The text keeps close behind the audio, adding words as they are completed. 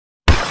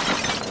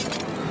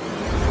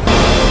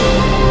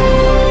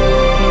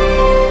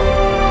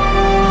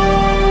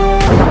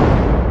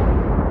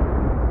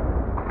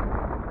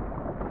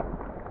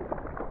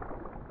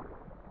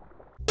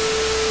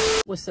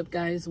What's up,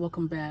 guys?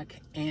 Welcome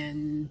back.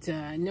 And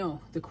no,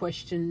 the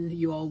question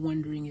you all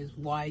wondering is,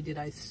 why did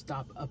I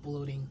stop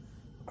uploading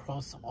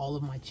across all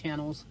of my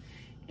channels?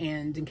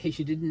 And in case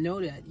you didn't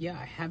know that, yeah,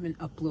 I haven't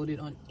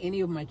uploaded on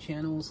any of my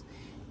channels,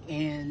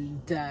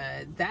 and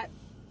that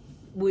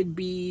would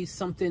be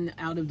something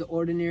out of the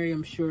ordinary.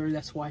 I'm sure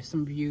that's why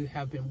some of you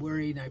have been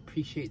worried. I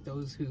appreciate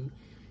those who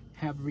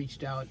have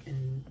reached out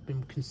and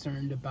been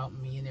concerned about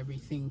me and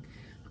everything.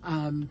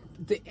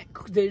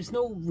 There's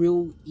no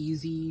real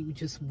easy,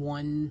 just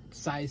one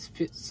size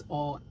fits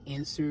all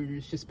answer.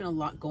 There's just been a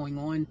lot going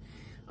on,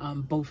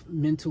 both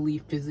mentally,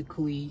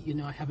 physically. You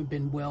know, I haven't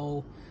been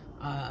well.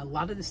 A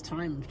lot of this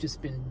time I've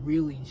just been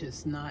really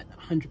just not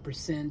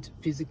 100%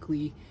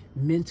 physically.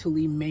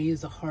 Mentally, May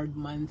is a hard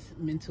month.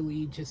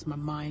 Mentally, just my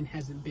mind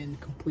hasn't been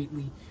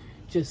completely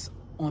just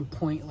on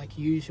point like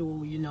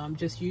usual. You know, I'm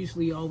just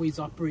usually always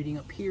operating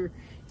up here.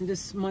 And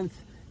this month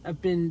I've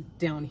been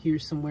down here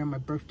somewhere. My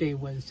birthday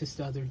was just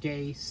the other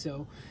day.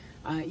 So,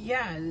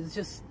 yeah, it's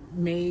just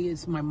May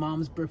is my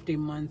mom's birthday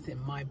month and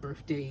my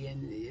birthday.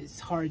 And it's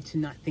hard to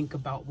not think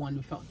about one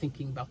without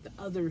thinking about the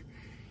other.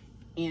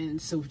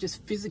 And so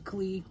just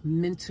physically,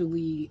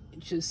 mentally,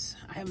 just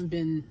I haven't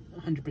been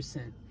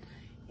 100%.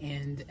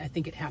 And I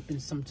think it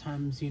happens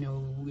sometimes, you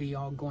know, we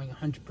all going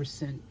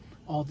 100%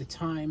 all the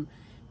time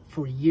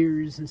for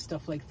years and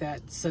stuff like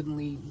that.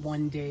 Suddenly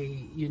one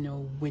day, you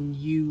know, when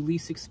you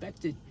least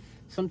expect it,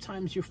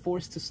 sometimes you're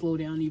forced to slow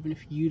down. Even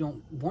if you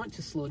don't want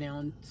to slow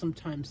down,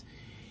 sometimes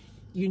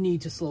you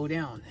need to slow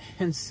down.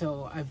 And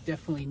so I've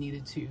definitely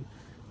needed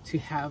to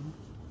have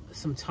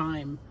some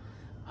time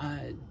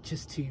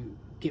just to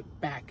get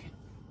back,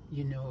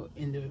 you know,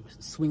 in the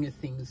swing of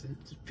things and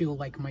feel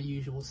like my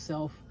usual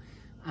self.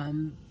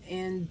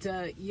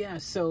 Yeah,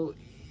 so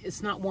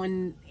it's not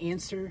one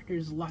answer.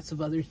 There's lots of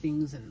other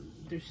things, and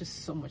there's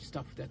just so much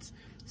stuff it's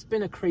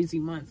been a crazy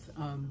month.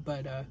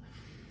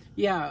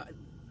 Yeah,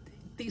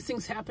 these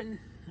things happen,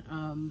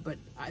 but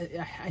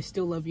I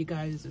still love you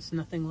guys. It's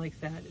nothing like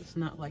that. It's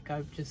not like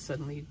I've just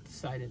suddenly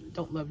decided I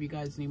don't love you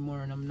guys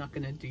anymore and I'm not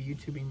going to do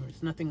YouTube anymore.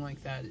 It's nothing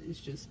like that.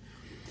 It's just,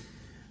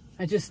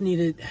 I just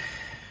needed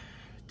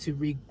to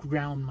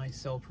reground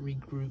myself,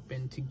 regroup,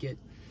 and to get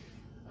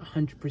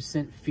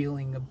 100%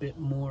 feeling a bit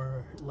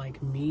more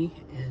like me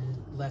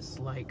and less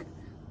like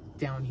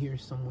down here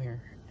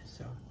somewhere.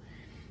 So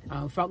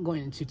without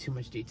going into too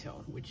much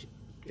detail, which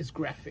is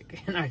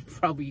graphic, and I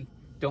probably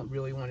don't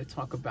really want to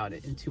talk about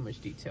it in too much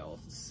detail.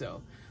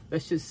 So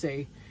let's just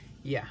say,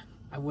 yeah,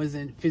 I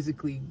wasn't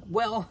physically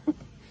well,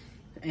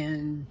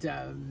 and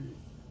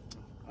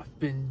I've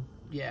been,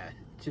 yeah,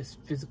 just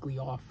physically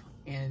off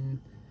and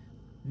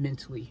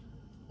mentally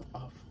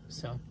off.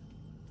 So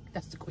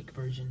that's the quick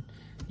version.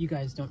 You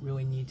guys don't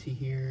really need to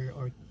hear,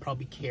 or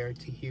probably care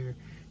to hear,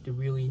 the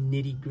really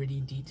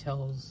nitty-gritty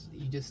details.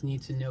 You just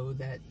need to know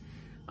that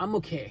I'm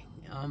okay,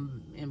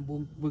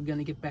 and we're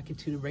gonna get back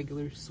into the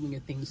regular swing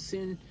of things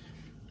soon.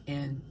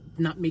 And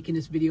not making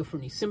this video for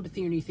any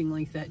sympathy or anything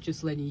like that,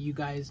 just letting you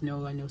guys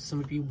know. I know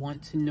some of you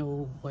want to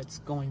know what's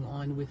going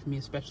on with me,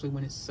 especially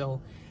when it's so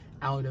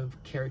out of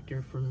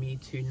character for me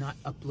to not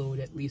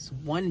upload at least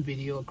one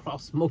video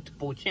across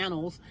multiple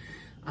channels,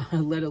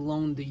 let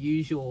alone the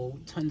usual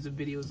tons of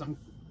videos I'm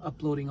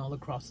uploading all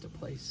across the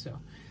place. So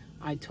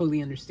I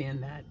totally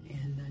understand that,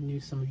 and I knew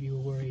some of you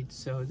were worried.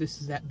 So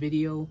this is that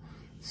video.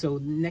 So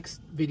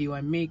next video I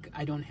make,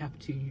 I don't have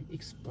to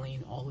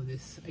explain all of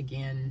this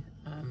again.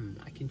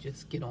 I can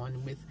just get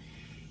on with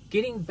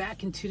getting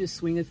back into the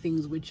swing of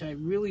things, which I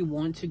really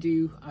want to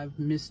do. I've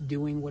missed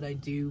doing what I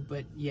do,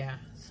 but yeah,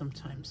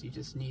 sometimes you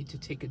just need to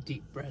take a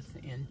deep breath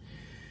and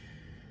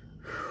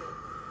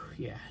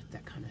yeah,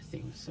 that kind of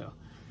thing. So,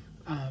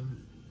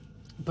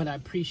 but I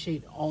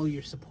appreciate all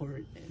your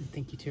support, and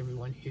thank you to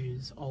everyone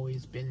who's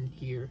always been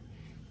here,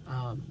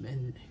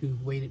 and who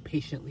waited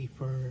patiently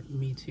for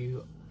me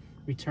to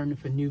return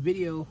with a new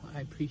video.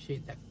 I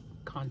appreciate that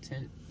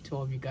content. To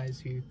all of you guys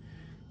who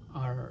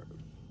are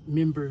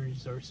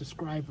members or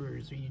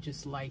subscribers, or you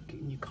just like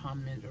and you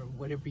comment, or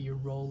whatever your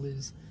role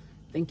is,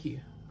 thank you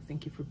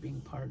for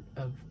being part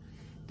of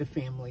the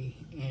family,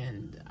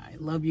 and I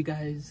love you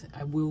guys.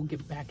 I will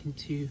get back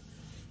into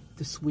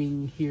the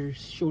swing here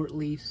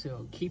shortly,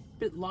 so keep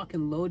it locked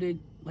and loaded.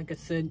 Like I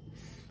said,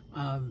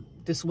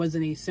 this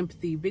wasn't a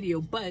sympathy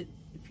video, but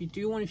if you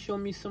do want to show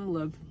me some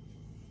love,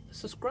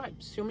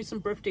 subscribe, show me some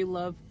birthday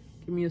love,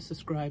 give me a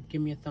subscribe,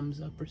 give me a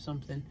thumbs up or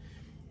something.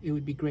 It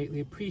would be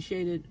greatly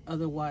appreciated.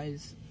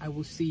 Otherwise, I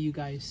will see you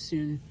guys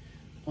soon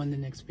on the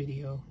next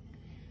video.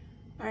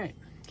 All right,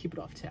 keep it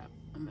off tap.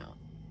 I'm out.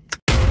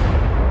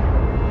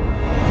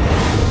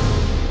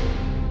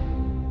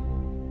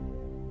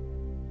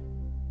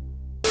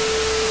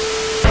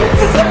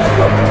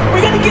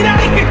 We gotta get out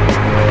of here!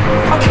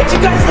 I'll catch you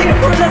guys later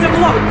for another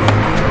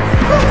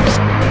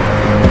vlog!